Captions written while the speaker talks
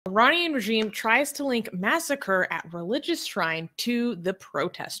Iranian regime tries to link massacre at religious shrine to the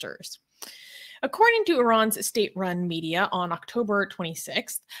protesters. According to Iran's state-run media, on October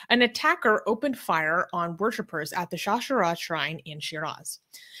 26th, an attacker opened fire on worshippers at the Shah shrine in Shiraz.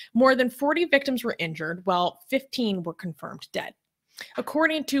 More than 40 victims were injured, while 15 were confirmed dead.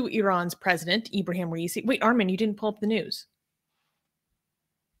 According to Iran's president, Ibrahim Raisi— wait, Armin, you didn't pull up the news.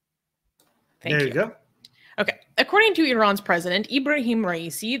 There you go. Okay. According to Iran's president, Ibrahim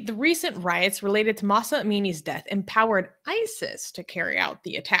Raisi, the recent riots related to Mahsa Amini's death empowered ISIS to carry out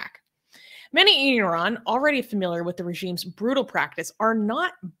the attack. Many in Iran, already familiar with the regime's brutal practice, are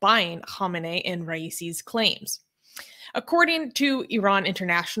not buying Khamenei and Raisi's claims. According to Iran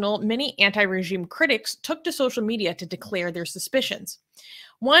International, many anti-regime critics took to social media to declare their suspicions.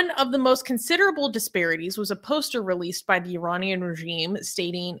 One of the most considerable disparities was a poster released by the Iranian regime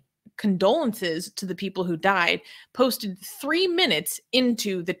stating condolences to the people who died, posted 3 minutes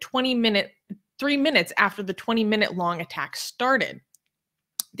into the 3 minutes after the 20-minute long attack started.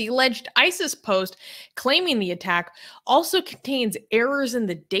 The alleged ISIS post claiming the attack also contains errors in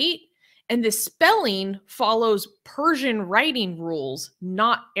the date, and the spelling follows Persian writing rules,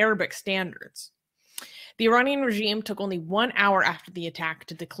 not Arabic standards. The Iranian regime took only 1 hour after the attack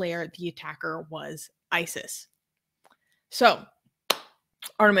to declare the attacker was ISIS. So,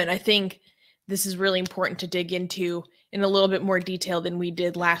 Armin, I think this is really important to dig into in a little bit more detail than we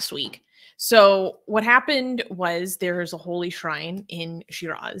did last week. So what happened was there's a holy shrine in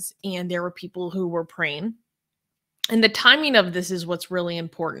Shiraz, and there were people who were praying. And the timing of this is what's really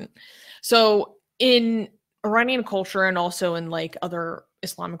important. So in Iranian culture and also in like other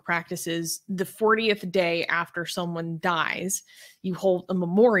Islamic practices, the 40th day after someone dies, you hold a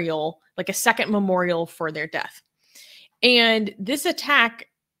memorial, like a second memorial for their death. And this attack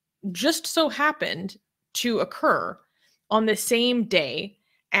just so happened to occur on the same day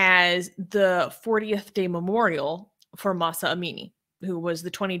as the 40th day memorial for Mahsa Amini, who was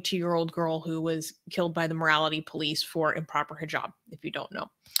the 22-year-old girl who was killed by the morality police for improper hijab, if you don't know.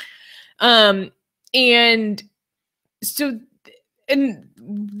 And so, and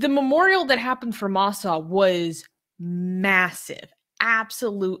the memorial that happened for Mahsa was massive,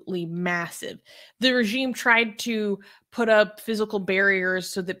 absolutely massive. The regime tried to put up physical barriers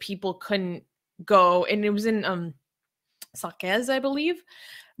so that people couldn't go, and it was in Saqqez, I believe,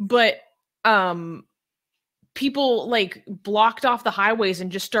 but people like blocked off the highways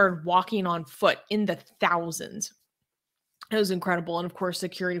and just started walking on foot in the thousands. It was incredible. And of course,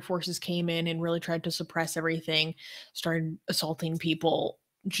 security forces came in and really tried to suppress everything, started assaulting people,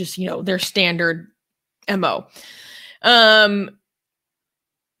 just, you know, their standard MO.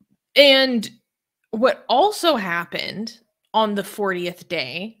 And what also happened on the 40th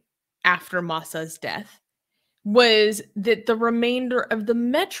day after Mahsa's death was that the remainder of the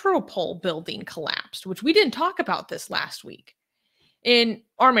Metropole building collapsed, which we didn't talk about this last week. And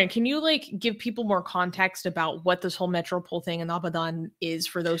Armin, can you like give people more context about what this whole Metropole thing in Abadan is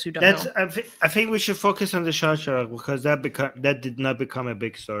for those who don't know? I think we should focus on the Shah because that did not become a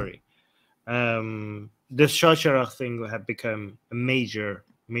big story. The Shah thing had become a major,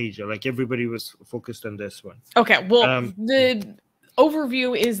 like everybody was focused on this one. Okay, well, the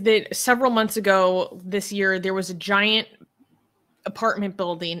overview is that several months ago this year, there was a giant apartment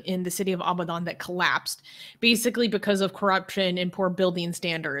building in the city of Abadan that collapsed, basically because of corruption and poor building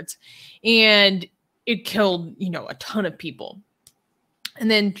standards. And it killed, you know, a ton of people.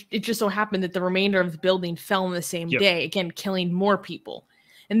 And then it just so happened that the remainder of the building fell on the same day, again, killing more people.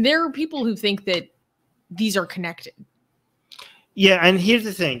 And there are people who think that these are connected. Yeah, and here's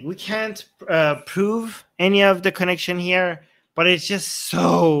the thing. We can't prove any of the connection here, but it's just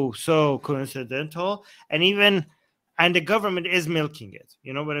so coincidental. And the government is milking it.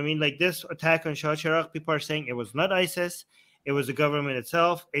 You know what I mean? Like this attack on Shah Cheragh, people are saying it was not ISIS, it was the government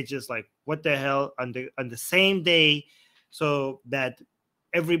itself. It's just like, what the hell? On the same day, so that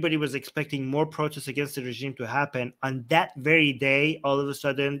everybody was expecting more protests against the regime to happen. On that very day, all of a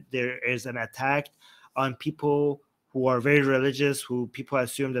sudden, there is an attack on people who are very religious, who people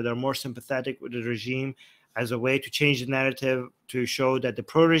assume that are more sympathetic with the regime, as a way to change the narrative, to show that the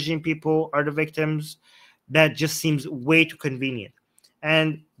pro-regime people are the victims. That just seems way too convenient.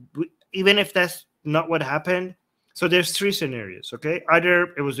 And even if that's not what happened, so there's three scenarios, okay?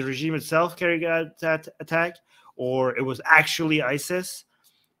 Either it was the regime itself carrying out that attack, or it was actually ISIS,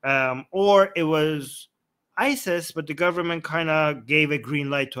 or it was ISIS, but the government kind of gave a green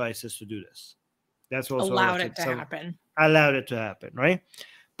light to ISIS to do this. That's also allowed it to happen. Allowed it to happen, right?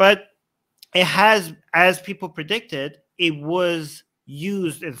 But it has, as people predicted, it was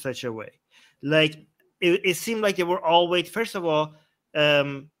used in such a way. Like, it seemed like they were all waiting. First of all,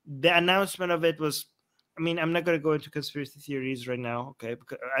 the announcement of it was, I mean, I'm not going to go into conspiracy theories right now, okay?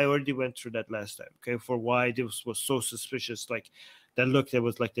 Because I already went through that last time, okay? For why this was so suspicious, like that looked, it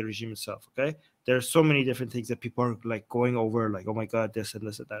was like the regime itself, okay? There's so many different things that people are like going over, like, oh my God, this and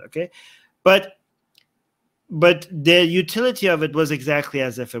this and that, okay? But the utility of it was exactly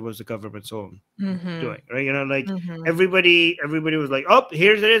as if it was the government's own doing, right? You know, like everybody was like, oh,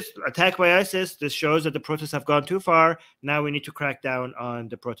 here it is, attack by ISIS. This shows that the protests have gone too far. Now we need to crack down on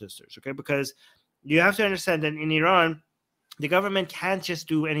the protesters, okay? Because you have to understand that in Iran, the government can't just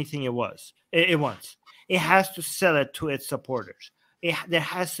do anything it wants. It has to sell it to its supporters. There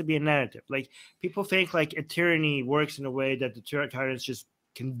has to be a narrative. Like, people think like a tyranny works in a way that the tyrants just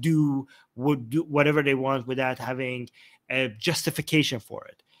would do whatever they want without having a justification for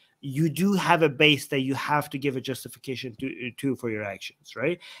it. You do have a base that you have to give a justification to for your actions,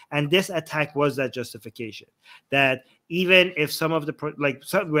 right? And this attack was that justification. That even if some of the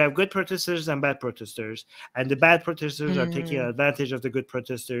we have good protesters and bad protesters, and the bad protesters are taking advantage of the good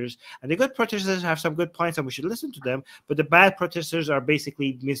protesters, and the good protesters have some good points and we should listen to them, but the bad protesters are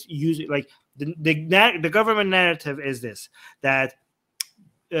basically misusing, like the government narrative is this, that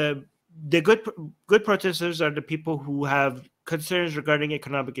the good protesters are the people who have concerns regarding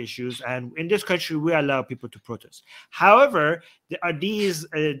economic issues, and in this country we allow people to protest. However, there are these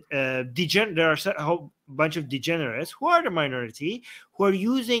there are a whole bunch of degenerates who are the minority, who are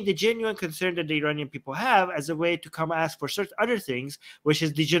using the genuine concern that the Iranian people have as a way to come ask for certain other things, which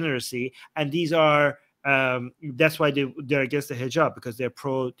is degeneracy. And these are that's why they're against the hijab, because they're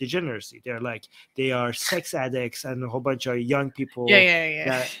pro degeneracy. They are sex addicts and a whole bunch of young people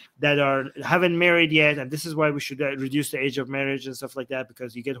that haven't married yet, and this is why we should reduce the age of marriage and stuff like that,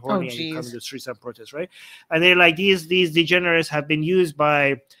 because you get horny and you come to the streets and protest, right? And they're like, these degenerates have been used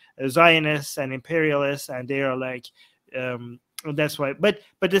by Zionists and imperialists, and they are like that's why. But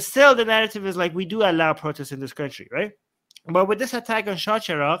still the narrative is like, we do allow protests in this country, right? But with this attack on Shah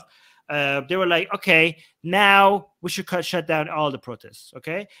Cheragh, they were like, okay, now we should shut down all the protests,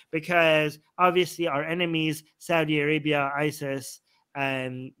 okay? Because obviously our enemies, Saudi Arabia, ISIS,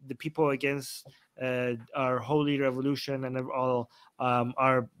 and the people against our holy revolution and all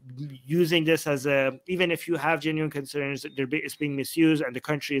are using this as even if you have genuine concerns, it's being misused, and the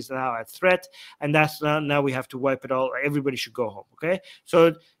country is now at threat, and that's now we have to wipe it all. Everybody should go home, okay?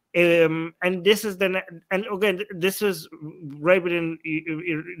 So and this is and again, this is right within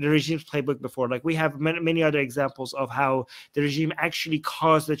the regime's playbook before. Like, we have many other examples of how the regime actually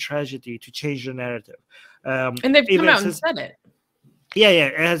caused the tragedy to change the narrative, and they've come out and said it. Yeah,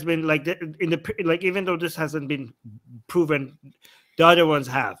 it has been like even though this hasn't been proven, the other ones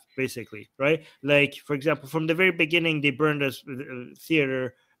have, basically, right? Like, for example, from the very beginning, they burned a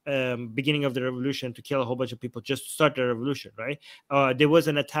theater beginning of the revolution to kill a whole bunch of people just to start the revolution, right? There was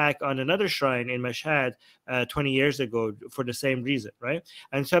an attack on another shrine in Mashhad 20 years ago for the same reason, right?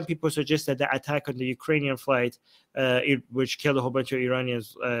 And some people suggest that the attack on the Ukrainian flight, which killed a whole bunch of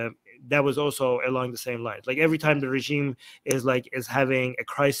Iranians, that was also along the same lines. Like, every time the regime is having a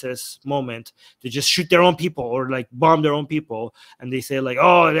crisis moment, they just shoot their own people or like bomb their own people, and they say like,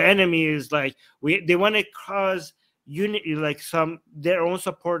 oh, the enemy is like, they want to cause unity, like their own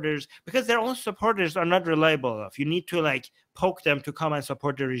supporters, because their own supporters are not reliable enough. You need to like poke them to come and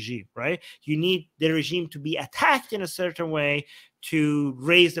support the regime, right? You need the regime to be attacked in a certain way to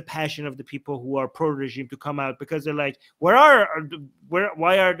raise the passion of the people who are pro-regime to come out, because they're like, why are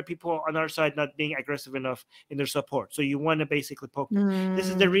the people on our side not being aggressive enough in their support? So you want to basically poke them. This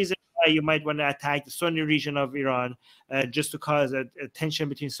is the reason why you might want to attack the Sunni region of Iran, just to cause a tension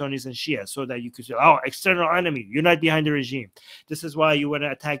between Sunnis and Shia, so that you could say, oh, external enemy, you're not behind the regime. This is why you want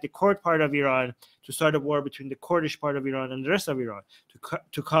to attack the Kurd part of Iran, to start a war between the Kurdish part of Iran and the rest of Iran,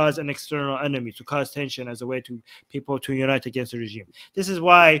 to cause an external enemy, to cause tension as a way to people to unite against the regime. This is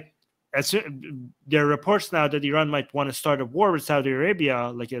why there are reports now that Iran might want to start a war with Saudi Arabia,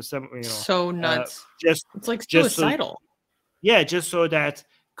 like so nuts. It's like suicidal. Just so that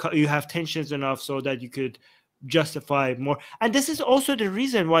you have tensions enough so that you could justify more. And this is also the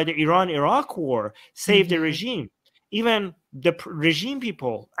reason why the Iran-Iraq war saved the regime. Even the regime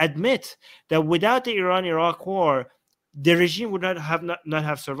people admit that without the Iran-Iraq war, the regime would not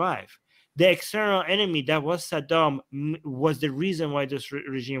have survived. The external enemy that was Saddam was the reason why this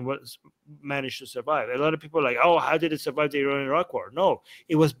regime managed to survive. A lot of people are like, oh, how did it survive the Iran-Iraq war? No,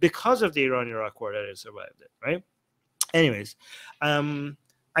 it was because of the Iran-Iraq war that it survived it, right? Anyways,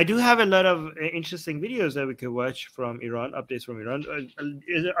 I do have a lot of interesting videos that we could watch from Iran, updates from Iran.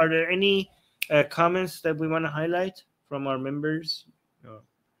 Are there any comments that we want to highlight from our members?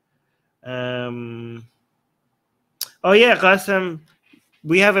 Oh yeah, Qasim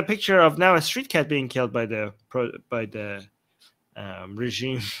we have a picture of now a street cat being killed by the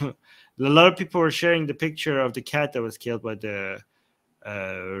regime. A lot of people were sharing the picture of the cat that was killed by the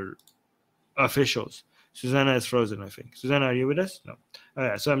officials. Susanna is frozen, I think. Susanna, are you with us? No. All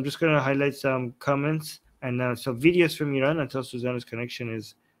right, so I'm just going to highlight some comments and now some videos from Iran until Susanna's connection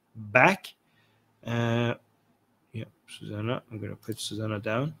is back. Yeah, Susanna. I'm going to put Susanna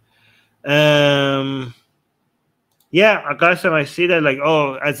down. Yeah, Akasim, I see that, like,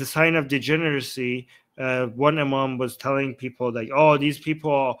 oh, as a sign of degeneracy, one imam was telling people, like, oh, these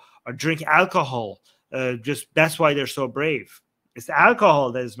people are drink alcohol. Just that's why they're so brave. It's the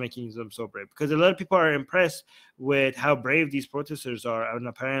alcohol that is making them so brave, because a lot of people are impressed with how brave these protesters are, and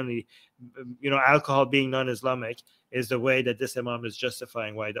apparently, alcohol being non-Islamic is the way that this imam is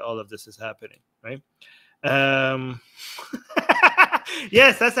justifying why all of this is happening, right?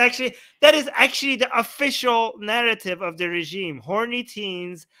 Yes, that is actually the official narrative of the regime. Horny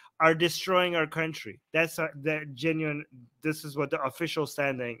teens are destroying our country. That's the genuine. This is what the official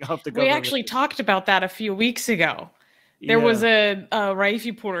standing of the government. We actually talked about that a few weeks ago. There was a Raifi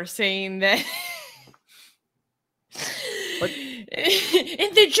reporter saying that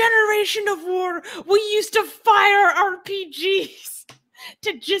in the generation of war, we used to fire RPGs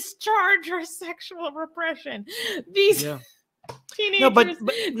to discharge our sexual repression. These teenagers,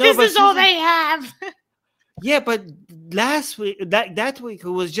 this is all they have. Yeah, but last week, that week, it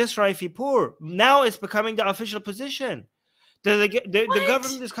was just Raifipur. Now it's becoming the official position. The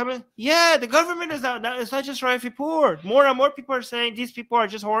government is coming. Yeah, the government is now. It's not just Raifipur. More and more people are saying these people are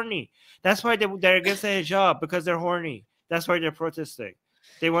just horny. That's why they're against the hijab, because they're horny. That's why they're protesting.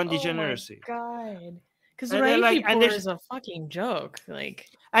 They want degeneracy. Oh my God. Because Raifipur is a fucking joke.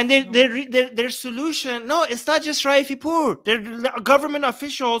 And their solution, no, it's not just Raifipur. The government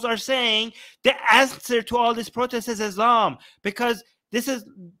officials are saying the answer to all these protests is Islam, because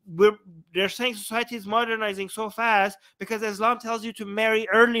they're saying society is modernizing so fast because Islam tells you to marry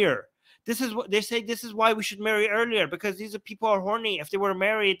earlier. This is what they say. This is why we should marry earlier, because these people are horny. If they were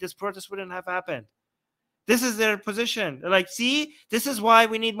married, this protest wouldn't have happened. This is their position. They're like, see, this is why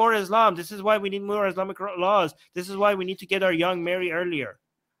we need more Islam. This is why we need more Islamic laws. This is why we need to get our young married earlier.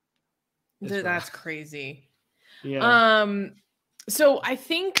 That's crazy. Yeah. So I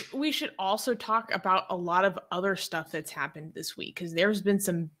think we should also talk about a lot of other stuff that's happened this week, because there's been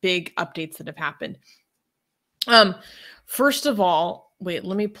some big updates that have happened. First of all, wait,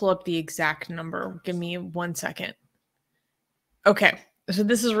 let me pull up the exact number. Give me 1 second. Okay, so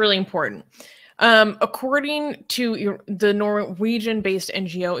this is really important. According to the Norwegian-based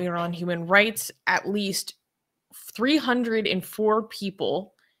NGO Iran Human Rights, at least 304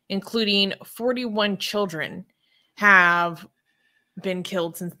 people, including 41 children, have been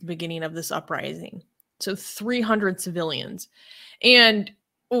killed since the beginning of this uprising. So 300 civilians. And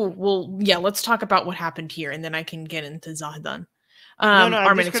let's talk about what happened here, and then I can get into Zahdan.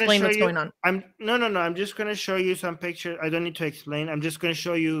 Armin, explain what's going on. I'm just going to show you some pictures. I don't need to explain. I'm just going to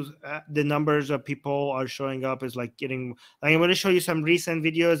show you the numbers of people are showing up as I'm going to show you some recent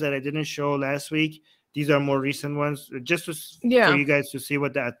videos that I didn't show last week. These are more recent ones, just for you guys to see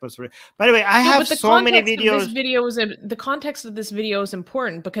what the atmosphere. By the way, I have so many videos. The context of this video is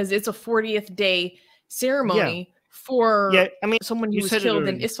important because it's a 40th day ceremony for someone who was killed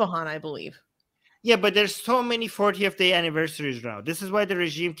in Isfahan, I believe. Yeah, but there's so many 40th day anniversaries now. This is why the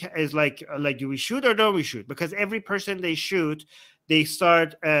regime is like, do we shoot or don't we shoot? Because every person they shoot, they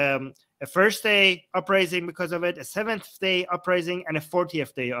start a first day uprising because of it, a 7th day uprising, and a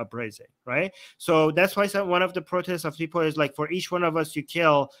 40th day uprising, right? So that's why one of the protests of people is like, for each one of us you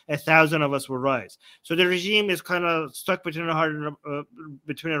kill, 1,000 of us will rise. So the regime is kind of stuck between a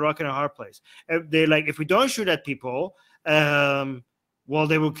rock and a hard place. They're like, if we don't shoot at people, well,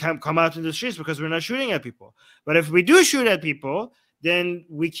 they will come out in the streets because we're not shooting at people. But if we do shoot at people, then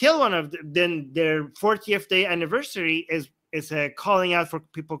we kill one of them. Then their 40th day anniversary is calling out for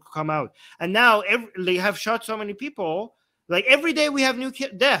people to come out. And now they have shot so many people. Like every day we have new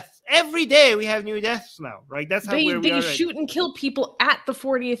deaths. Every day we have new deaths now, right? That's how we are. They shoot and kill people at the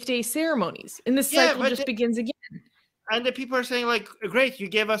 40th day ceremonies, and the cycle just begins again. And the people are saying, like, great, you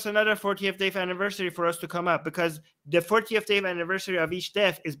gave us another 40th day anniversary for us to come out, because the 40th day anniversary of each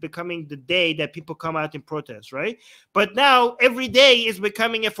death is becoming the day that people come out in protest, right? But now every day is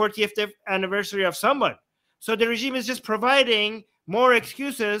becoming a 40th day anniversary of someone. So the regime is just providing more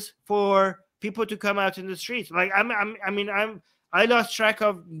excuses for people to come out in the streets. Like, I lost track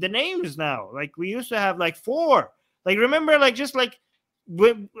of the names now. Like, we used to have like 4. Like, remember, like, just like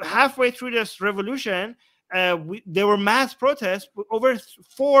halfway through this revolution, there were mass protests, over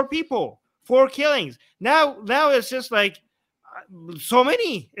 4 people, 4 killings. Now it's just like so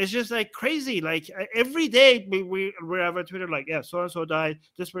many. It's just like crazy. Like every day we have on Twitter like, yeah, so and so died,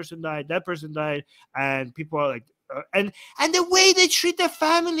 this person died, that person died, and people are like, and the way they treat the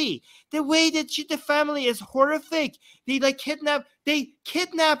family, is horrific. They like kidnap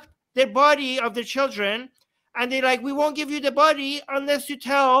the body of their children, and they like, we won't give you the body unless you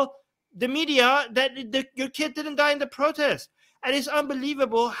tell the media that your kid didn't die in the protest. And it's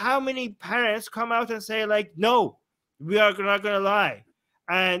unbelievable how many parents come out and say like, no, we are not going to lie.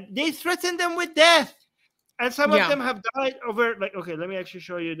 And they threaten them with death. And some of them have died over, like, okay, let me actually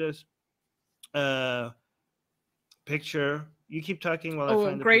show you this picture. You keep talking while I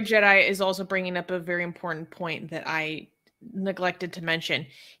find the Grey picture. Jedi is also bringing up a very important point that I neglected to mention.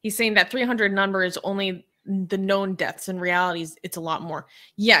 He's saying that 300 number is only the known deaths. In reality, it's a lot more.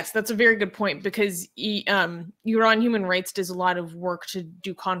 Yes, that's a very good point, because Iran Human Rights does a lot of work to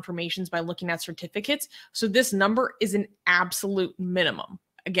do confirmations by looking at certificates. So this number is an absolute minimum.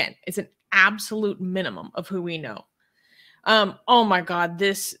 Again, it's an absolute minimum of who we know. Oh my God,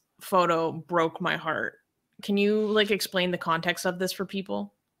 this photo broke my heart. Can you like explain the context of this for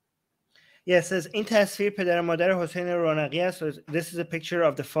people? Yes, it says این تصویر پدر و مادر حسین رونقی است. So this is a picture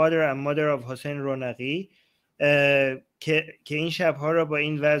of the father and mother of حسین رونقی که این شبها را با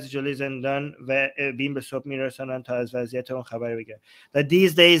این وضع جلوی زندان و بیم به صبح میرسانند تا از وضعیت اون خبر بگیرند. That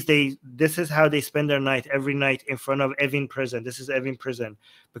these days this is how they spend their night, every night in front of Evin prison. This is Evin prison,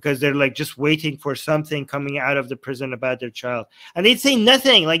 because they're like just waiting for something coming out of the prison about their child, and they say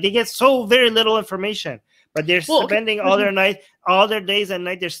nothing. Like they get so very little information. But they're spending all their days and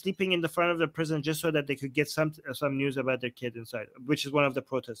night, they're sleeping in the front of the prison just so that they could get some news about their kid inside, which is one of the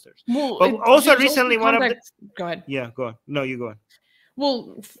protesters. Well, but also recently one of the... Go ahead. Yeah, go on. No, you go on.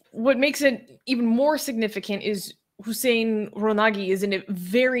 Well, what makes it even more significant is Hussein Ronagi is a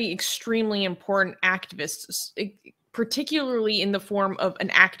very extremely important activist, particularly in the form of an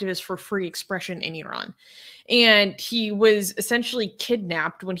activist for free expression in Iran. And he was essentially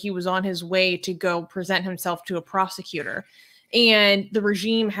kidnapped when he was on his way to go present himself to a prosecutor. And the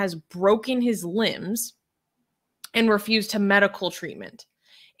regime has broken his limbs and refused him medical treatment.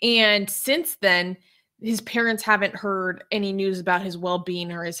 And since then, his parents haven't heard any news about his well-being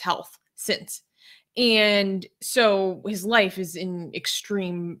or his health since. And so his life is in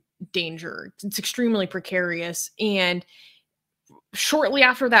extreme danger. It's extremely precarious. And shortly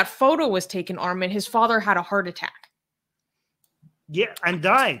after that photo was taken, Armin, his father had a heart attack. Yeah, and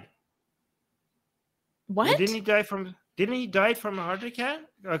died. What? Didn't he die from a heart attack?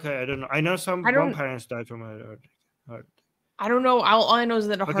 Okay, I don't know. I know some parents died from a heart attack. I don't know. All I know is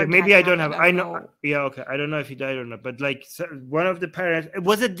that a heart attack. Maybe I don't have. I know. Yeah, okay. I don't know if he died or not. But like one of the parents,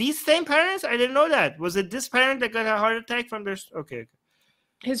 was it these same parents? I didn't know that. Was it this parent that got a heart attack from their? Okay.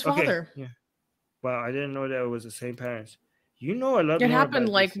 His father. Yeah. Wow, I didn't know that it was the same parents. You know a lot. It happened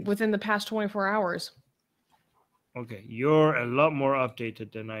like within the past 24 hours. Okay, you're a lot more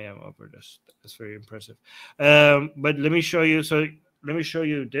updated than I am over this. That's very impressive. But let me show you. So let me show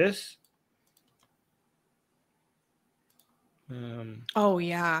you this. Oh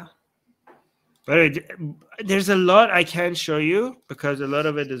yeah. But there's a lot I can't show you because a lot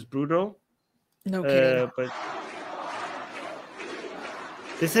of it is brutal. No kidding. But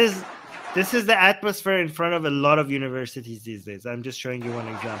this is the atmosphere in front of a lot of universities these days. I'm just showing you one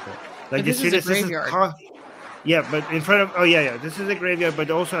example. Like this is a graveyard. Yeah, but in front of this is a graveyard, but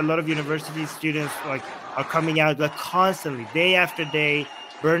also a lot of university students like are coming out like constantly, day after day,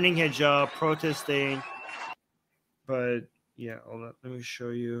 burning hijab, protesting. But yeah, hold on, let me show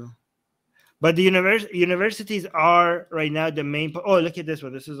you. But the universities are right now the main. Oh, look at this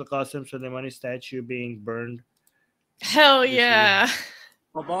one. This is a Qasim Soleimani statue being burned. Hell yeah!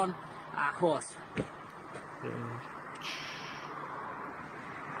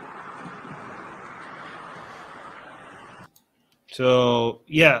 So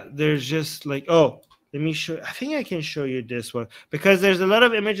yeah, there's just like, oh, let me show. I think I can show you this one because there's a lot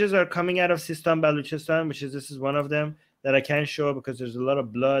of images that are coming out of Sistan Baluchistan, this is one of them that I can't show because there's a lot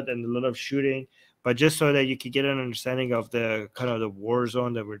of blood and a lot of shooting. But just so that you can get an understanding of the kind of the war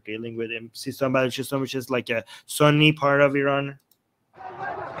zone that we're dealing with in Sistan Baluchistan, which is like a Sunni part of Iran.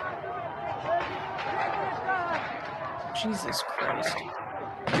 Jesus Christ.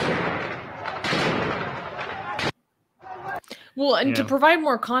 Well, and to provide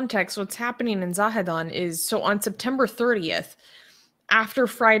more context, what's happening in Zahedan is, so on September 30th, after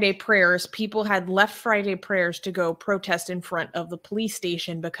Friday prayers, people had left Friday prayers to go protest in front of the police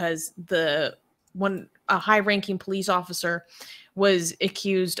station because a high-ranking police officer was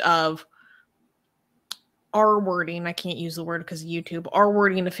accused of R-wording, I can't use the word because of YouTube,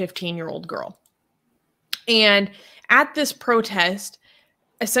 R-wording a 15-year-old girl. And at this protest,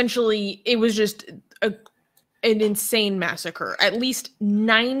 essentially, it was just an insane massacre. At least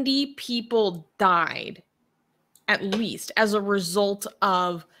 90 people died, at least, as a result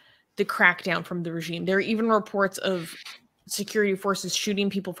of the crackdown from the regime. There are even reports of security forces shooting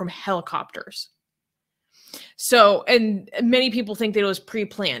people from helicopters. So, and many people think that it was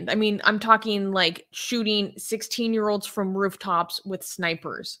pre-planned. I mean, I'm talking like shooting 16-year-olds from rooftops with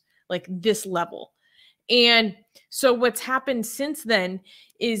snipers, like this level. And so what's happened since then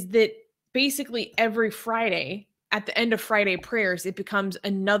is that basically every Friday, at the end of Friday prayers, it becomes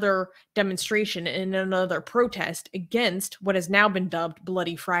another demonstration and another protest against what has now been dubbed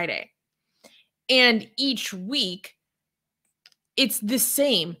Bloody Friday. And each week, it's the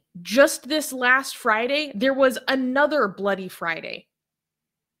same. Just this last Friday, there was another Bloody Friday.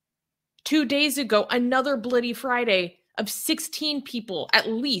 2 days ago, another Bloody Friday of 16 people, at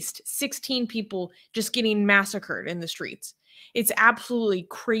least 16 people just getting massacred in the streets. It's absolutely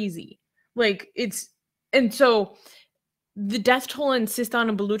crazy. Like, it's, and so the death toll in Sistan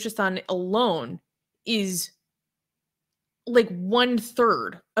and Baluchistan alone is like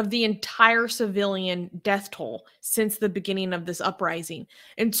 1/3 of the entire civilian death toll since the beginning of this uprising.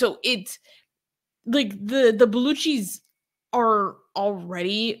 And so it's like the Baluchis are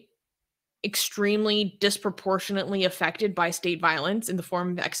already extremely disproportionately affected by state violence in the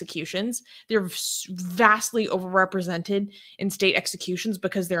form of executions. They're vastly overrepresented in state executions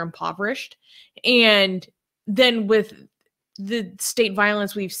because they're impoverished. And then with the state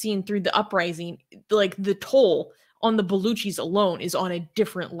violence we've seen through the uprising, like the toll on the Baluchis alone is on a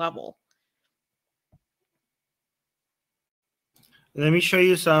different level. Let me show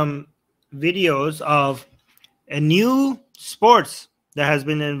you some videos of a new sports that has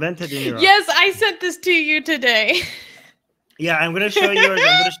been invented in Iran. Yes, I sent this to you today. Yeah, I'm going to show yours. I'm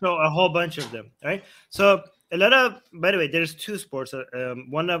going to show a whole bunch of them, right? So a lot of, by the way, there's two sports.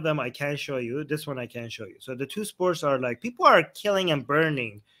 One of them I can show you. This one I can show you. So the two sports are like, people are killing and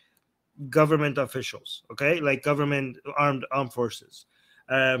burning government officials, okay, like government armed forces.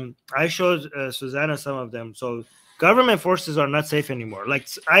 I showed Susanna some of them. So government forces are not safe anymore. Like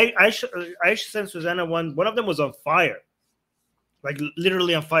I sent Susanna one of them was on fire, like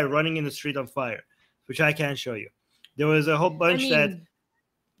literally on fire, running in the street on fire, which I can show you. There was a whole bunch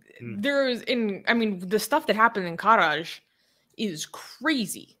there's in, I mean, the stuff that happened in Karaj is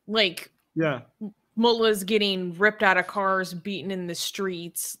crazy. Like, yeah, mullahs getting ripped out of cars, beaten in the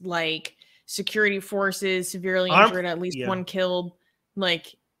streets, like security forces severely injured, at least one killed.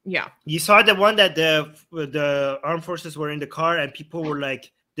 Like, yeah. You saw the one that the armed forces were in the car and people were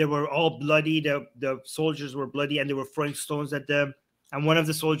like, they were all bloody. The soldiers were bloody and they were throwing stones at them. And one of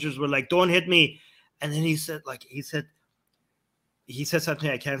the soldiers were like, "Don't hit me." And then he said something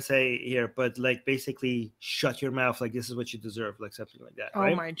I can't say here, but like basically, shut your mouth. Like, this is what you deserve. Like something like that. Oh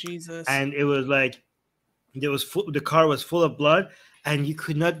right? my Jesus. And it was like, the car was full of blood. And you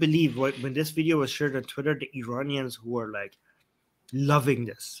could not believe when this video was shared on Twitter, the Iranians who were like loving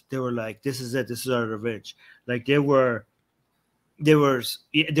this. They were like, this is it. This is our revenge. Like there was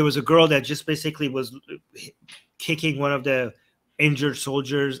a girl that just basically was kicking one of the injured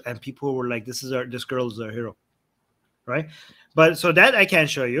soldiers, and people were like, this girl is our hero, right? But so that I can't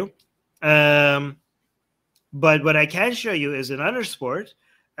show you. But what I can show you is another sport,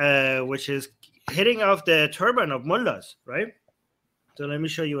 which is hitting off the turban of mullahs, right? So let me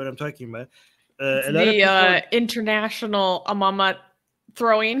show you what I'm talking about. The international amamat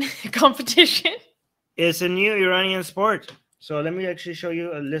throwing competition. It's a new Iranian sport. So let me actually show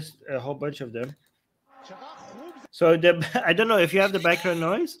you a whole bunch of them. So I don't know if you have the background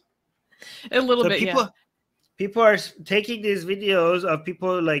noise. A little bit, yeah. People are taking these videos of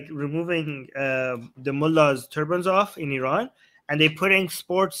people like removing the mullahs' turbans off in Iran, and they're putting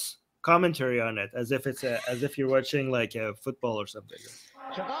sports commentary on it as if as if you're watching like a football or something.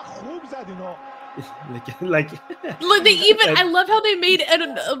 like they even I love how they made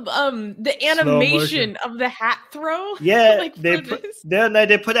the animation of the hat throw. Yeah, like they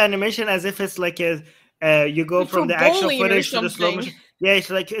put animation as if it's like you go from the actual footage to the slow motion. Yeah,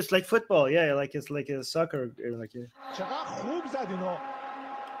 it's like football. Yeah, like it's like a soccer. Like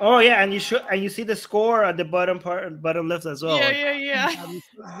oh yeah, and you see the score at the bottom left as well. Yeah.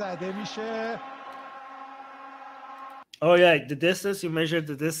 Oh yeah, the distance, you measured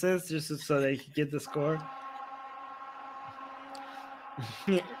the distance just so they could get the score.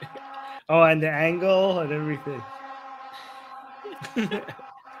 Oh, and the angle and everything.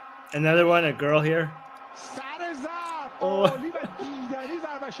 Another one, a girl here. Oh.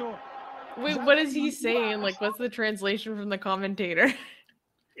 Wait, what is he saying? Like, what's the translation from the commentator?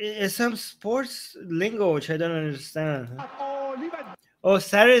 It's some sports lingo which I don't understand. Oh,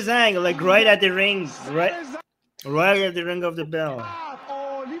 Sarazang, like right at the ring, right at the ring of the bell.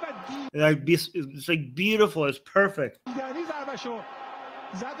 Like it's like beautiful. It's perfect.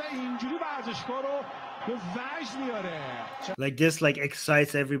 Like this, like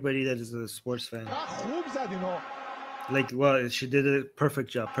excites everybody that is a sports fan. Like, well, she did a perfect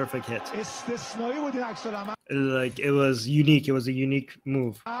job, perfect hit. Like it was unique. It was a unique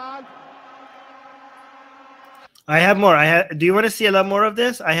move. I have more. Do you want to see a lot more of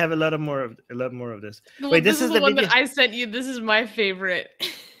this? I have a lot more of this. Well, wait, this is the one video that I sent you. This is my favorite.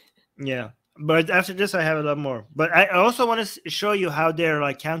 Yeah, but after this, I have a lot more. But I also want to show you how they're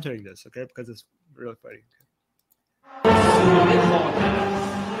like countering this, okay? Because it's really funny.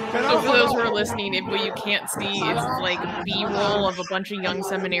 So for those who are listening, if what you can't see is like B-roll of a bunch of young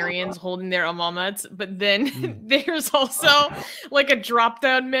seminarians holding their imamats, but then there's also like a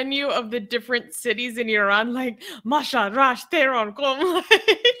drop-down menu of the different cities in Iran, like Masha, Rash, Tehran, Qom.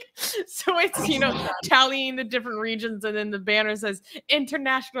 So it's, you know, tallying the different regions, and then the banner says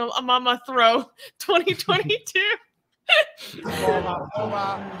International Imama Throw 2022.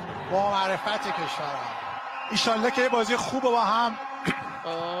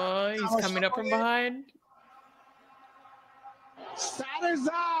 Oh, he's coming up from behind.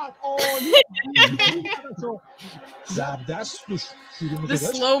 The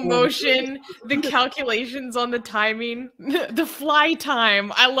slow motion, the calculations on the timing, the fly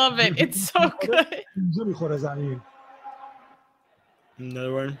time. I love it. It's so good.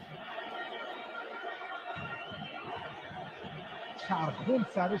 Another one.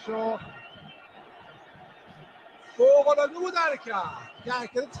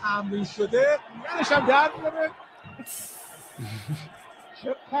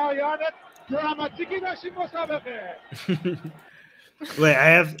 Wait, I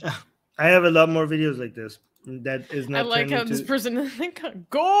have a lot more videos like this. That is not. I like how this person is like,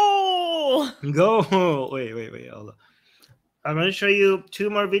 goal. Wait, hold on. I'm going to show you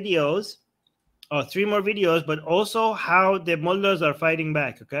 2 more videos, or 3 more videos, but also how the mullahs are fighting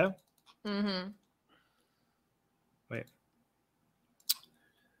back. Okay. Mm-hmm. Wait.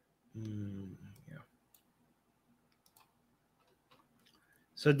 Yeah.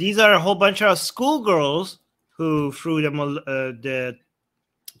 So these are a whole bunch of schoolgirls who threw the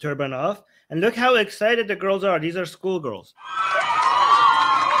turban off, and look how excited the girls are. These are schoolgirls.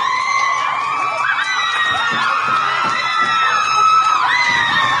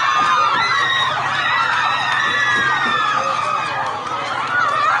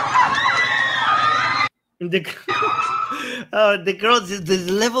 The girls, the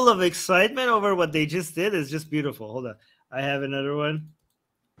level of excitement over what they just did is just beautiful. Hold on, I have another one.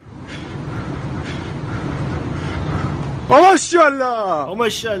 Oh, mashallah! Oh,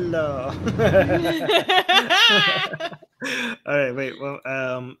 mashallah! All right, wait. Well,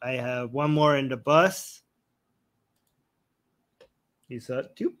 I have one more in the bus. You saw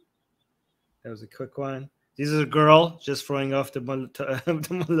it too. That was a quick one. This is a girl just throwing off the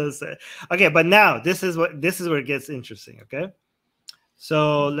mullahs. Okay, but now this is where it gets interesting. Okay,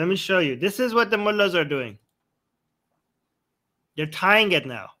 so let me show you. This is what the mullahs are doing. They're tying it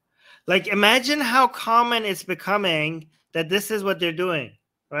now. Like, imagine how common it's becoming that this is what they're doing,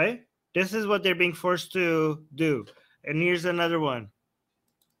 right? This is what they're being forced to do. And here's another one.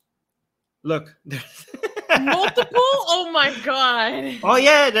 Look. Multiple? Oh my god. Oh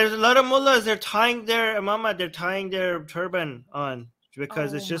yeah, there's a lot of mullahs. They're tying their imama, they're tying their turban on,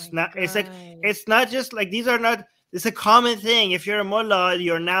 because it's just not, it's like, it's not just like, these are not, it's a common thing. If you're a mullah,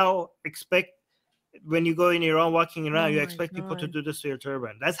 you're now when you go in Iran walking around, you expect people to do this to your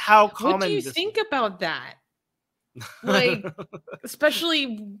turban. That's how common. What do you think about that? Like,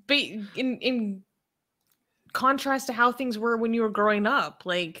 especially in contrast to how things were when you were growing up.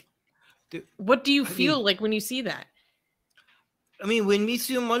 Like, what do you feel like when you see that? I mean, when we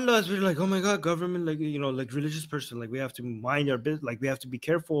see mullahs, we're like, oh my God, government, like, you know, like religious person, like we have to mind our business, like we have to be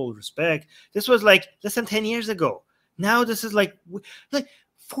careful, respect. This was like less than 10 years ago. Now this is like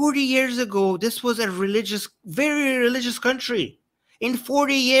 40 years ago, this was a religious, very religious country. In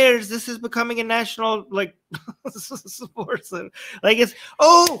 40 years, this is becoming a national, like, sports. Like, it's,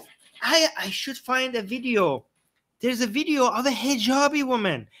 oh, I should find a video. There's a video of a hijabi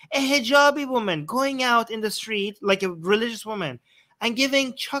woman going out in the street, like a religious woman, and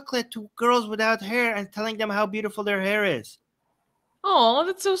giving chocolate to girls without hair and telling them how beautiful their hair is. Oh,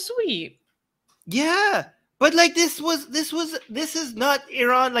 that's so sweet. Yeah. But like this is not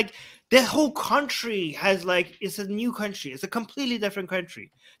Iran. Like, the whole country has, like, it's a new country. It's a completely different country.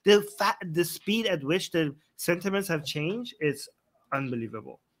 The speed at which the sentiments have changed, it's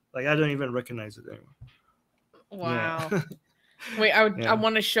unbelievable. Like, I don't even recognize it anymore. Wow. Yeah. Wait, I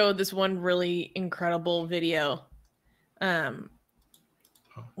want to show this one really incredible video. 1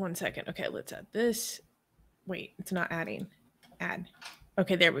 second. Okay, let's add this. Wait, it's not adding. Add.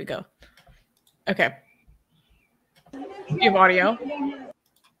 Okay, there we go. Okay. You have audio?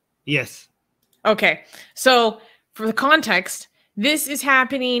 Yes. Okay. So for the context, this is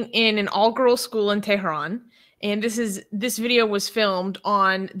happening in an all-girls school in Tehran. And this video was filmed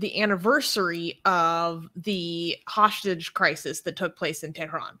on the anniversary of the hostage crisis that took place in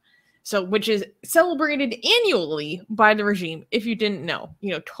Tehran. So, which is celebrated annually by the regime, if you didn't know.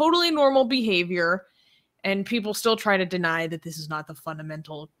 You know, totally normal behavior, and people still try to deny that this is not the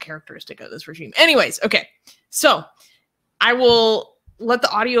fundamental characteristic of this regime. Anyways, okay. So, I will let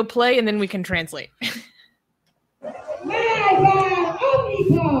the audio play, and then we can translate.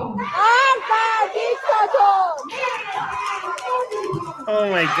 Oh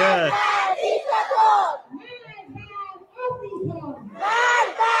my God.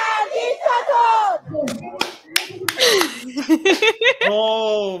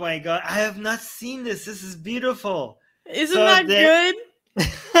 Oh my God. I have not seen this. This is beautiful. Isn't that good?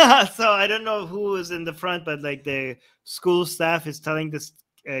 So I don't know who was in the front, but like the school staff is telling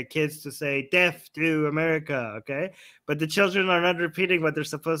the kids to say death to America, okay? But the children are not repeating what they're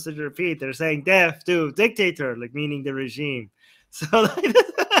supposed to repeat. They're saying death to dictator, like meaning the regime. So like,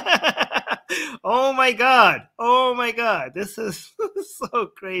 oh my God, this is so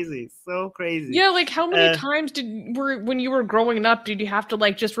crazy, Yeah, like how many times when you were growing up did you have to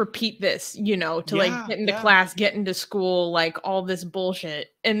like just repeat this, you know, to like get into class, get into school, like all this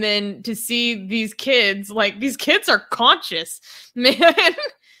bullshit, and then to see these kids, like these kids are conscious, man.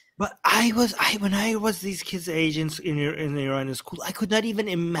 But when I was these kids' age in Iranian school, I could not even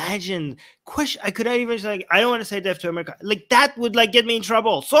imagine I could not even like, I don't want to say death to America. Like that would like get me in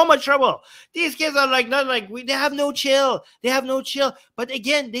trouble, so much trouble. These kids are like not like they have no chill. But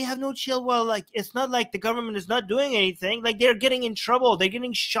again, they have no chill. Well, like it's not like the government is not doing anything. Like they're getting in trouble. They're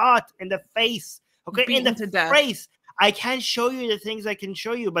getting shot in the face. Okay, beaten in the face. I can't show you the things I can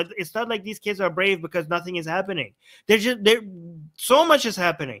show you, but it's not like these kids are brave because nothing is happening. They're so much is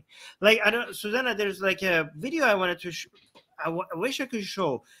happening. Like I don't, Susanna. There's like a video I wanted to. I wish I could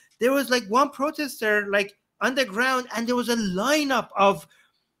show. There was like one protester like underground, and there was a lineup of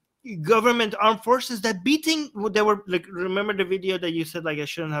government armed forces that beating. They were like, remember the video that you said like I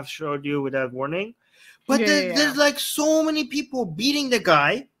shouldn't have showed you without warning, but there's like so many people beating the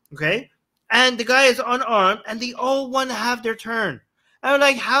guy. Okay. And the guy is unarmed, and they all want to have their turn. I'm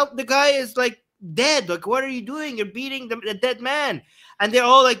like, how the guy is like dead? Like, what are you doing? You're beating the dead man. And they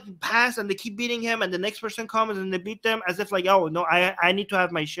all like pass, and they keep beating him. And the next person comes, and they beat them as if like, oh no, I need to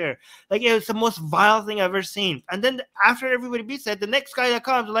have my share. Like it's the most vile thing I've ever seen. And then after everybody beats it, the next guy that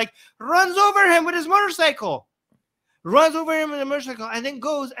comes like runs over him with his motorcycle, and then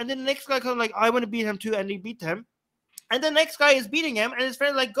goes. And then the next guy comes like, I want to beat him too, and they beat him. And the next guy is beating him, and his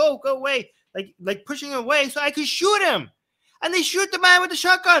friend like, go away. Like pushing him away so I could shoot him, and they shoot the man with the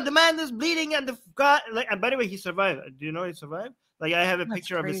shotgun. The man is bleeding, and the guy like. And by the way, he survived. Do you know he survived? Like I have a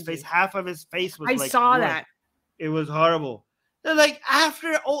picture of his face. Half of his face was. I saw that. It was horrible. They're like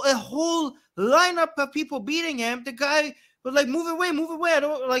after a whole lineup of people beating him, the guy was like, "Move away!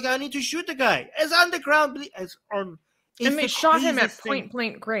 I need to shoot the guy." It's on the ground. And they shot him at point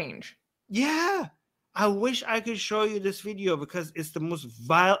blank range. Yeah. I wish I could show you this video because it's the most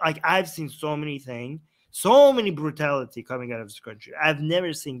vile. Like I've seen so many things, so many brutality coming out of this country. I've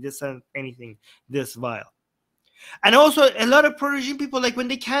never seen anything this vile. And also a lot of pro-regime people, like when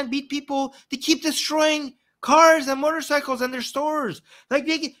they can't beat people, they keep destroying cars and motorcycles and their stores. Like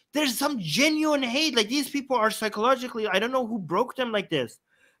there's some genuine hate. Like these people are psychologically, I don't know who broke them like this,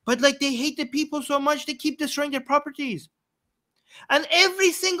 but like they hate the people so much they keep destroying their properties. And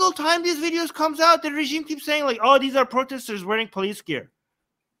every single time these videos comes out, the regime keeps saying like, oh, these are protesters wearing police gear.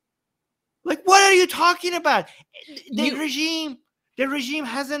 Like, what are you talking about? The regime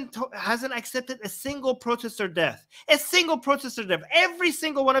hasn't accepted a single protester death. Every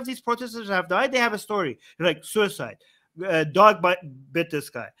single one of these protesters have died. They have a story. Like suicide. Dog bit this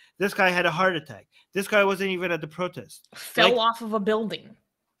guy. This guy had a heart attack. This guy wasn't even at the protest. Fell off of a building.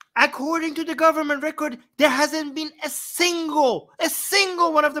 According to the government record, there hasn't been a single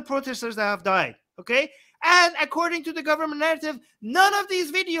one of the protesters that have died, okay? And according to the government narrative, none of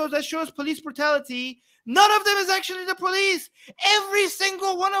these videos that shows police brutality, none of them is actually the police. Every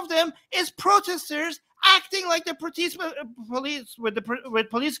single one of them is protesters acting like the police with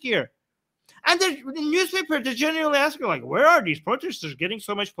police gear. And the newspaper, they're genuinely asking, like, where are these protesters getting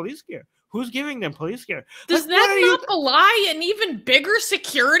so much police gear? Who's giving them police gear? Does Like, that not belie an even bigger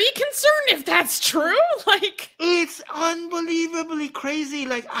security concern if that's true? Like, it's unbelievably crazy.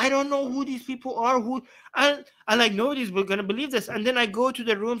 Like, I don't know who these people are. And like, nobody's gonna believe this. And then I go to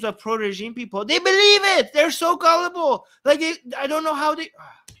the rooms of pro-regime people. They believe it. They're so gullible. Like, I don't know how they.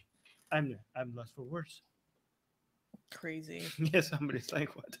 I'm lost for words. Crazy. Yeah, somebody's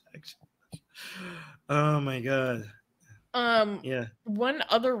like, what? Actually. Oh my god. Yeah. One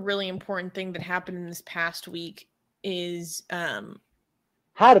other really important thing that happened in this past week is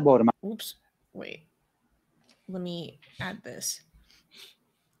oops, wait. Let me add this.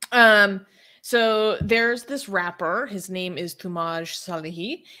 So there's this rapper, his name is Tumaj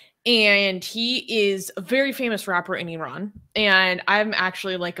Salehi, and he is a very famous rapper in Iran, and I'm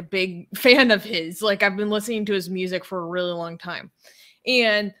actually like a big fan of his. Like, I've been listening to his music for a really long time.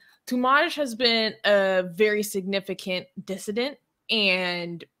 And Tumaj has been a very significant dissident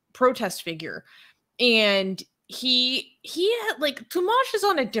and protest figure. And he had, like, Tumaj is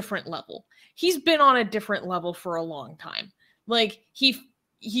on a different level. He's been on a different level for a long time. Like,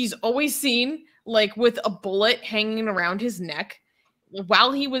 he's always seen, like, with a bullet hanging around his neck.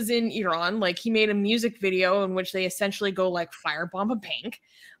 While he was in Iran, like, he made a music video in which they essentially go, like, firebomb a bank.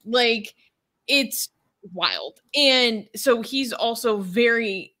 Like, it's wild. And so he's also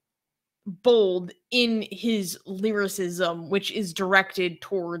very bold in his lyricism, which is directed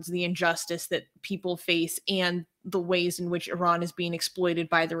towards the injustice that people face and the ways in which Iran is being exploited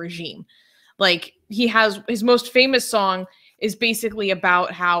by the regime. Like, he has his most famous song is basically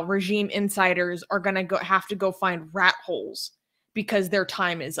about how regime insiders are going to have to go find rat holes because their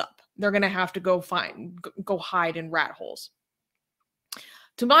time is up. They're going to have to go hide in rat holes.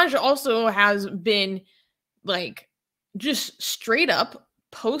 Tumaj also has been, like, just straight up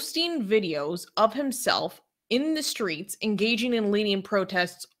posting videos of himself in the streets, engaging in leading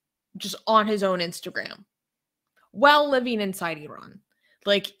protests just on his own Instagram while living inside Iran.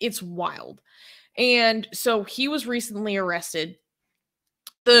 Like, it's wild. And so he was recently arrested.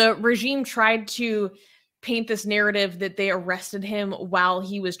 The regime tried to paint this narrative that they arrested him while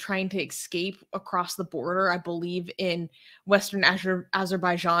he was trying to escape across the border, I believe in Western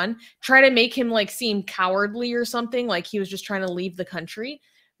Azerbaijan, try to make him, like, seem cowardly or something, like he was just trying to leave the country.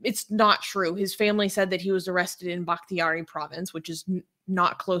 It's not true. His family said that he was arrested in Bakhtiari province, which is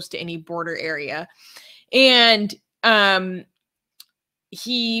not close to any border area. And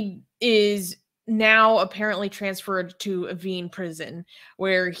he is now apparently transferred to Evin prison,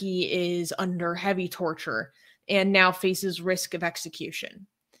 where he is under heavy torture and now faces risk of execution.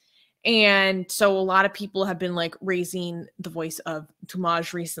 And so a lot of people have been, like, raising the voice of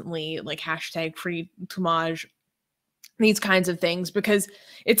Tumaj recently, like hashtag free Tumaj, these kinds of things, because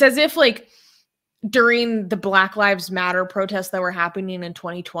it's as if, like, during the Black Lives Matter protests that were happening in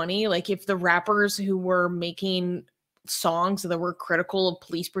 2020, like, if the rappers who were making songs that were critical of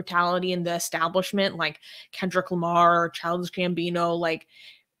police brutality in the establishment, like Kendrick Lamar or Childish Gambino, like,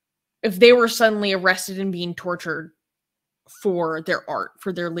 if they were suddenly arrested and being tortured for their art,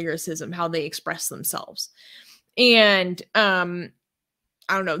 for their lyricism, how they express themselves. And I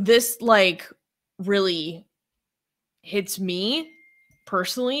don't know, this, like, really hits me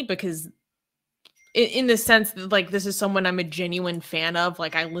personally, because in the sense that, like, this is someone I'm a genuine fan of.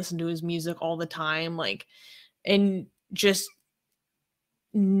 Like, I listen to his music all the time, like, and just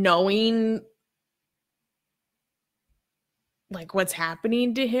knowing, like, what's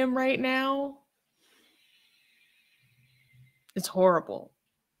happening to him right now, it's horrible.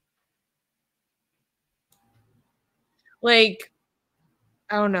 Like,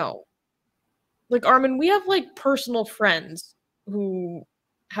 I don't know. Like, Armin, we have, like, personal friends who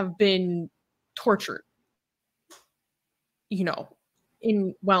have been tortured, you know,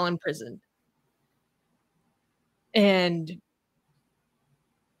 while in prison. And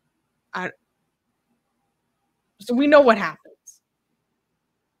so we know what happens.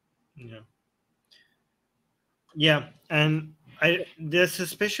 Yeah. Yeah, and the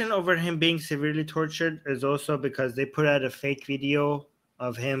suspicion over him being severely tortured is also because they put out a fake video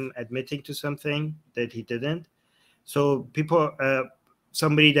of him admitting to something that he didn't. So people,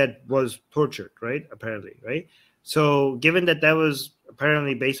 somebody that was tortured, right? Apparently, right? So given that that was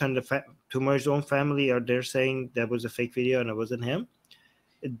apparently based on the Tumaj's own family, or they're saying that was a fake video and it wasn't him,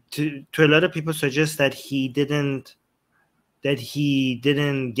 to a lot of people suggest that he didn't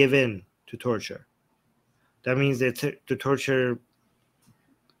give in to torture. That means that the torture,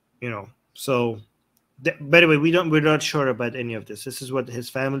 you know. So, by the way, we're not sure about any of this. This is what his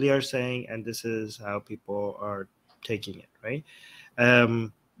family are saying, and this is how people are taking it, right?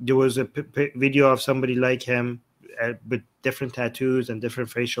 there was a video of somebody like him with different tattoos and different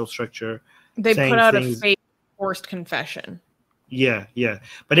facial structure. They put out a fake forced confession. Yeah, yeah.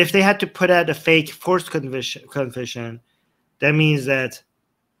 But if they had to put out a fake forced confession, that means that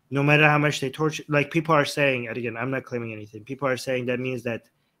no matter how much they torture, like people are saying, and again, I'm not claiming anything. People are saying that means that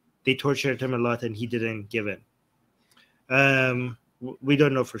they tortured him a lot and he didn't give in. We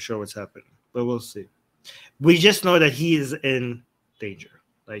don't know for sure what's happening, but we'll see. We just know that he is in danger,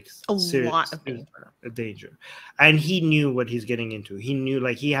 like a lot of danger, and he knew what he's getting into. He knew,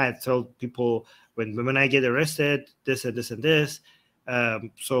 like he had told people when I get arrested, this and this and this.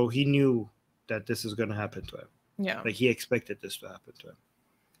 So he knew that this is going to happen to him. Yeah, like he expected this to happen to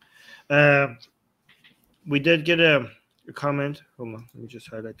him. We did get a comment. Hold on, let me just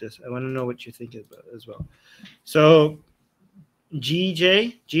highlight this. I want to know what you think about as well. So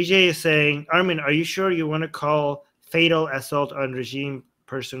GJ is saying, Armin, are you sure you want to call fatal assault on regime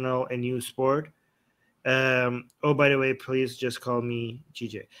personnel a new sport? Oh, by the way, please just call me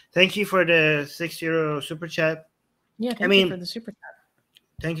GJ. Thank you for the €6 super chat. Yeah, thank you for the super chat.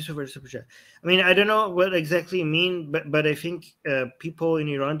 Thank you so for the super chat. I mean, I don't know what exactly you mean, but I think people in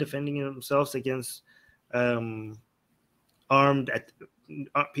Iran defending themselves against people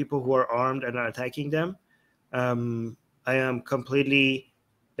who are armed and are attacking them, I am completely,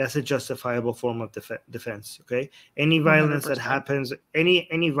 that's a justifiable form of defense. Okay, any violence 100%. That happens,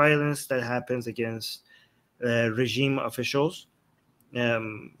 any violence that happens against regime officials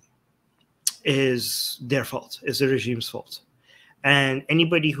is their fault, is the regime's fault. And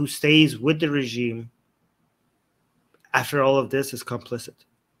anybody who stays with the regime after all of this is complicit.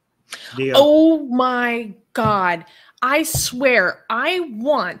 Oh my God. I swear, I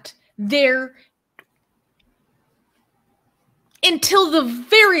want their, until the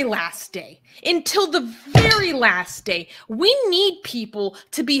very last day, we need people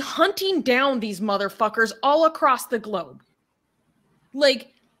to be hunting down these motherfuckers all across the globe.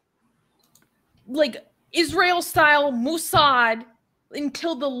 Like Israel-style Mossad,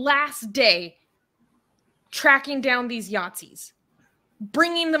 until the last day, tracking down these Yahtzees,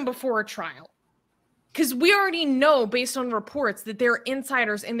 bringing them before a trial. Because we already know, based on reports, that there are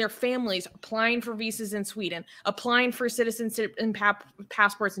insiders and their families applying for visas in Sweden, applying for citizenship and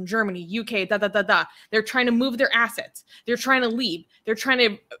passports in Germany, UK, They're trying to move their assets. They're trying to leave. They're trying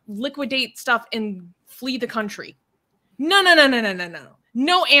to liquidate stuff and flee the country. No.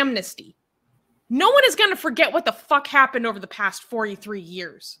 No amnesty. No one is going to forget what the fuck happened over the past 43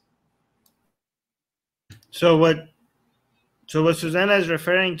 years. So what Susanna is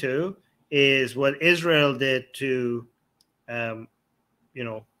referring to is what Israel did to, I'm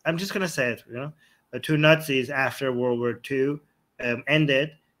just going to say it, to Nazis after World War II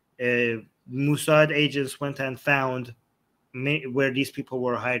ended. Mossad agents went and found where these people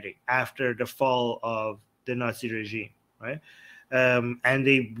were hiding after the fall of the Nazi regime, right? And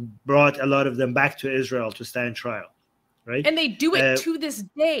they brought a lot of them back to Israel to stand trial, right? And they do it to this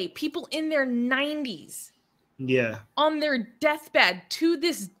day. People in their 90s. Yeah. On their deathbed, to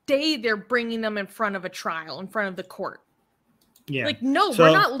this day, they're bringing them in front of a trial, in front of the court. Yeah. Like, no,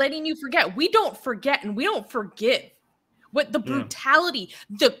 we're not letting you forget. We don't forget and we don't forgive. What the brutality,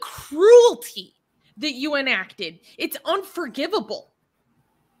 the cruelty that you enacted, it's unforgivable.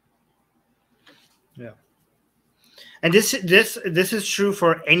 Yeah. And this is true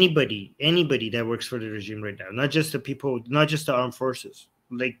for anybody that works for the regime right now, not just the people, not just the armed forces.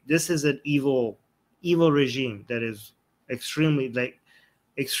 Like, this is an evil regime that is extremely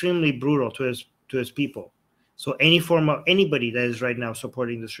brutal to his people. So any form of anybody that is right now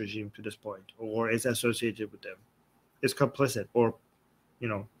supporting this regime to this point or is associated with them is complicit or,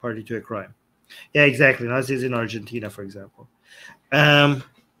 party to a crime. Yeah, exactly. Nazis in Argentina, for example.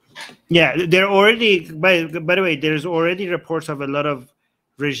 Yeah, they're already, by the way, there's already reports of a lot of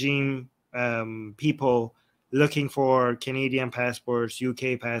regime people looking for Canadian passports,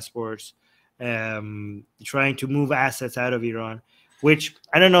 UK passports, trying to move assets out of Iran, which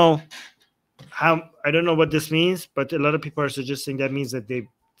I don't know what this means, but a lot of people are suggesting that means that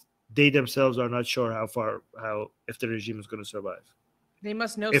they themselves are not sure if the regime is going to survive. They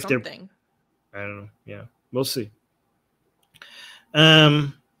must know something. I don't know. Yeah, we'll see.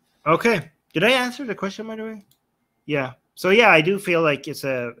 Okay. Did I answer the question, by the way? Yeah. So yeah, I do feel like it's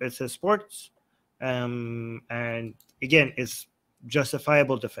a sports, and again, it's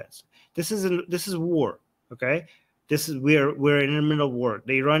justifiable defense. This is war. Okay. We're in the middle of war.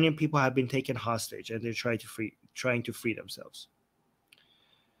 The Iranian people have been taken hostage, and they're trying to free themselves.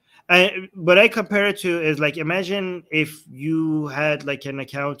 What I compare it to is, like, imagine if you had like an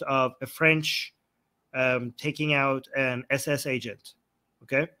account of a French taking out an SS agent.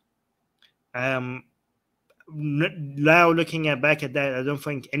 Okay. Now looking back at that, I don't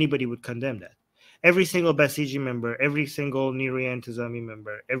think anybody would condemn that. Every single Basiji member, every single Nurian Tizami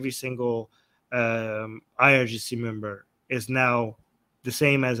member, every single IRGC member is now the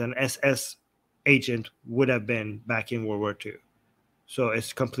same as an SS agent would have been back in World War II. So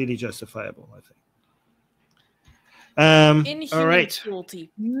it's completely justifiable, I think. Inhuman all right.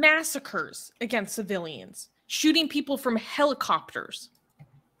 cruelty, massacres against civilians, shooting people from helicopters.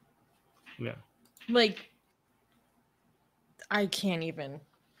 Yeah. Like, I can't even.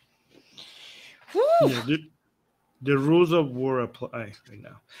 Yeah, the rules of war apply right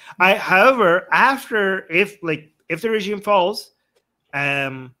now. However, if the regime falls,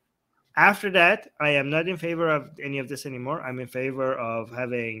 after that, I am not in favor of any of this anymore. I'm in favor of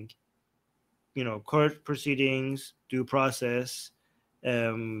having, court proceedings, due process.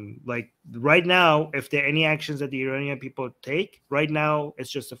 Like right now, if there are any actions that the Iranian people take right now, it's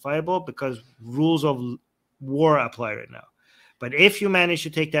justifiable because rules of war apply right now. But if you manage to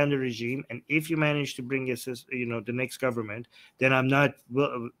take down the regime and if you manage to bring the next government, then I'm not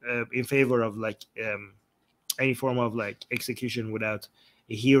in favor of any form of execution without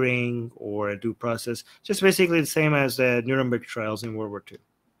a hearing or a due process. Just basically the same as the Nuremberg trials in World War II.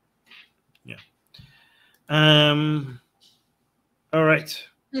 Yeah. All right.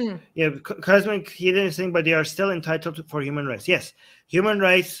 Yeah, Cosmic, he didn't think, but they are still entitled for human rights. Yes, human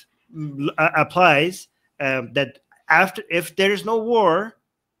rights applies that if there is no war,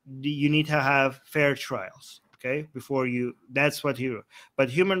 you need to have fair trials. Okay, before you. That's what you. But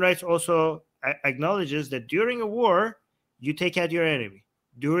human rights also acknowledges that during a war, you take out your enemy.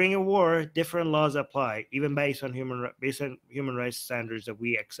 During a war, different laws apply, even based on human rights standards that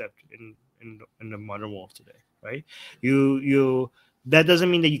we accept in the modern world today. Right? That doesn't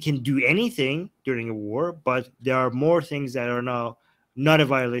mean that you can do anything during a war, but there are more things that are now not a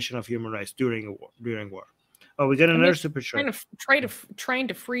violation of human rights during war. Oh, we got another super chat. Trying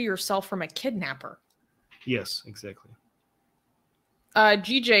to free yourself from a kidnapper. Yes, exactly.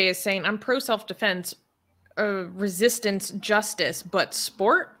 GJ is saying, I'm pro self-defense, resistance, justice, but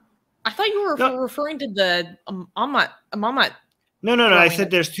sport? I thought you were referring to the Amamat. No. I said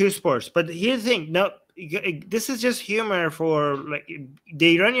there's two sports. But here's the thing. No, this is just humor for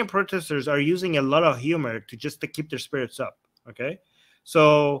the Iranian protesters are using a lot of humor to keep their spirits up. Okay.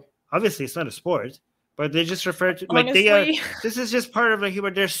 So obviously it's not a sport, but they just refer to this is just part of the humor.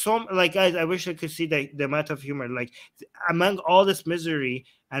 There's so guys, I wish I could see the amount of humor among all this misery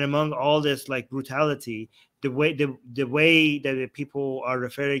and among all this brutality, the way that the people are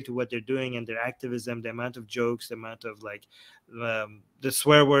referring to what they're doing and their activism, the amount of jokes, the amount of the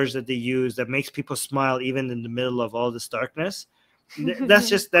swear words that they use that makes people smile even in the middle of all this darkness. That's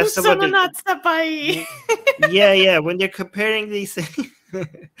yeah. When they're comparing these things,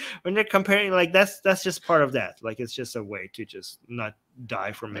 when they're comparing that's just part of that. It's just a way to just not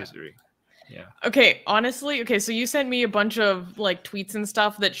die from misery. Yeah. Okay, honestly, so you sent me a bunch of tweets and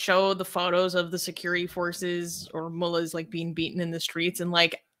stuff that show the photos of the security forces or mullahs being beaten in the streets, and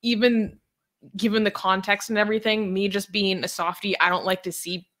even given the context and everything, me just being a softie, I don't like to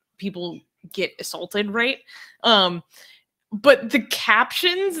see people get assaulted, right? But the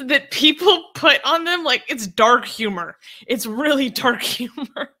captions that people put on them, it's dark humor. It's really dark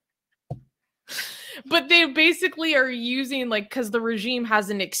humor. But they basically are using, because the regime has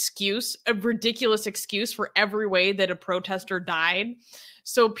an excuse, a ridiculous excuse for every way that a protester died.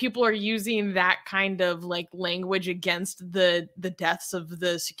 So people are using that kind of language against the deaths of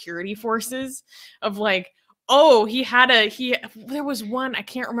the security forces of oh, there was one, I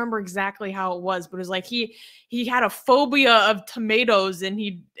can't remember exactly how it was, but it was he had a phobia of tomatoes and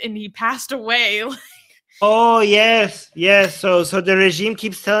he passed away. Oh, yes. So the regime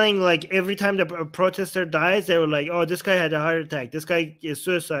keeps telling every time the protester dies, they were oh, this guy had a heart attack. This guy is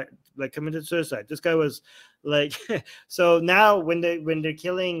committed suicide. This guy was so now when they're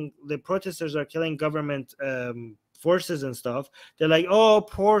killing, the protesters are killing government forces and stuff, they're oh,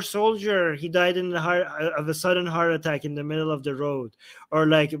 poor soldier, he died of a sudden heart attack in the middle of the road. Or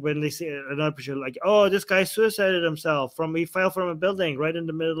when they say another picture, oh, this guy suicided himself he fell from a building right in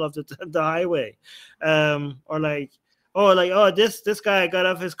the middle of the highway. Or oh, this guy got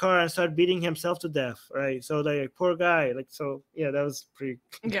off his car and started beating himself to death, right? So poor guy. So yeah, that was pretty.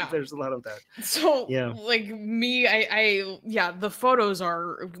 Yeah, there's a lot of that. So yeah, me, I the photos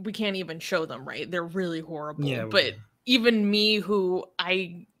we can't even show them, right? They're really horrible. Yeah, but even me, who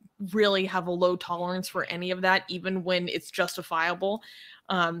I really have a low tolerance for any of that, even when it's justifiable,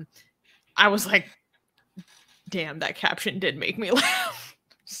 I was damn, that caption did make me laugh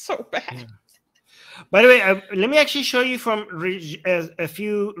so bad. Yeah. By the way, let me actually show you from a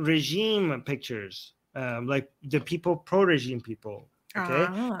few regime pictures, like the people, pro-regime people. Okay,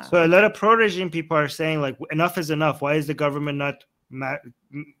 so a lot of pro-regime people are saying like enough is enough. Why is the government not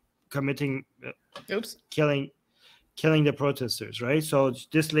committing, killing the protesters? Right. So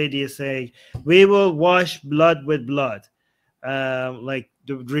this lady is saying we will wash blood with blood. Like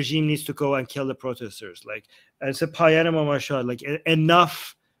the regime needs to go and kill the protesters. Like it's a like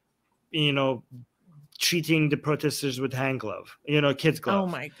enough, treating the protesters with hand glove, kids glove. Oh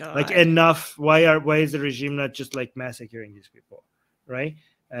my god! Like enough. Why is the regime not just like massacring these people, right?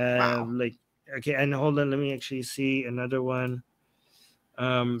 Wow. Like okay, and hold on, let me actually see another one.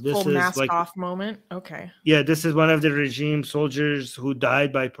 This Full is mask like off moment. Okay. Yeah, this is one of the regime soldiers who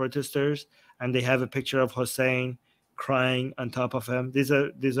died by protesters, and they have a picture of Hussein crying on top of him. These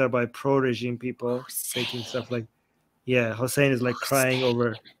are by pro-regime people taking stuff like, yeah, Hussein is like crying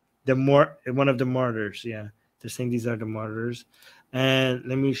over one of the martyrs. Yeah, they're saying these are the martyrs. And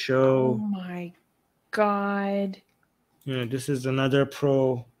let me show. Oh my god. This is another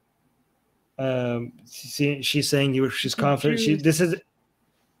pro. She's saying she's confident. This is.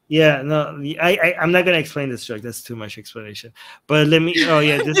 Yeah, no, I'm not gonna explain this joke. That's too much explanation. But let me. Oh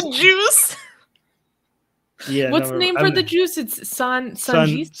yeah, this the juice. Yeah. What's the name for the juice? It's Sunday.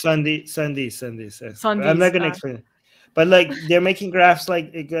 I'm not gonna explain it. But like they're making graphs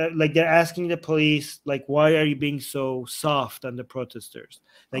like they're asking the police like, why are you being so soft on the protesters?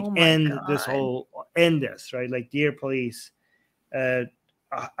 Like end this, right? Like, dear police,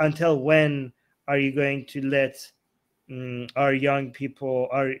 until when are you going to let our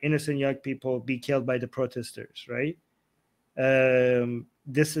innocent young people be killed by the protesters, right?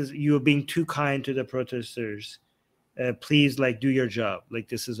 This is, you're being too kind to the protesters. Please, like, do your job. Like,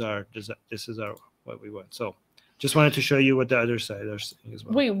 this is our what we want. So just wanted to show you what the other side are saying as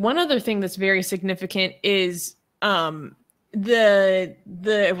well. Wait, one other thing that's very significant is the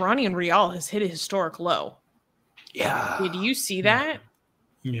Iranian rial has hit a historic low. Yeah. Did you see that?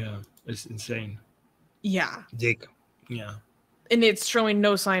 Yeah, it's insane. Yeah. Yeah. And it's showing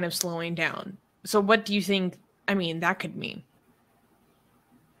no sign of slowing down. So what do you think, that could mean?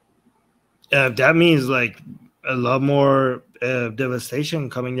 That means like a lot more devastation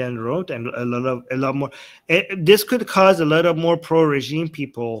coming down the road, and a lot more. This could cause a lot of more pro-regime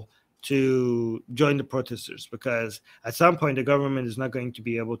people to join the protesters, because at some point the government is not going to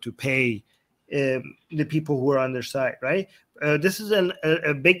be able to pay the people who are on their side, right? This is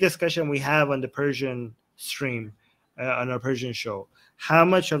a big discussion we have on the Persian stream, on our Persian show. How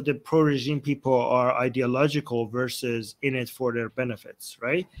much of the pro-regime people are ideological versus in it for their benefits,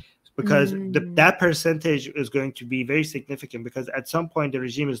 right? Because that percentage is going to be very significant, because at some point the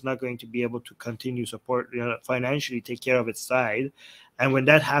regime is not going to be able to continue support, financially take care of its side. And when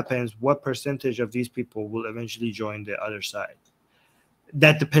that happens, what percentage of these people will eventually join the other side?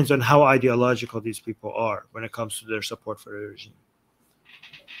 That depends on how ideological these people are when it comes to their support for the regime.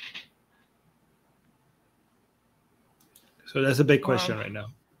 So that's a big question right now.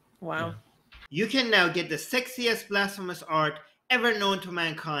 Wow. Yeah. You can now get the sexiest blasphemous art ever known to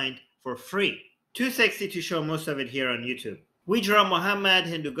mankind for free. Too sexy to show most of it here on YouTube. We draw Muhammad,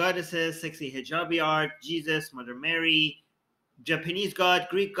 Hindu goddesses, sexy hijabi art, Jesus, Mother Mary, Japanese god,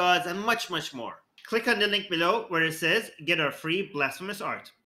 Greek gods, and much, much more. Click on the link below where it says get our free blasphemous art.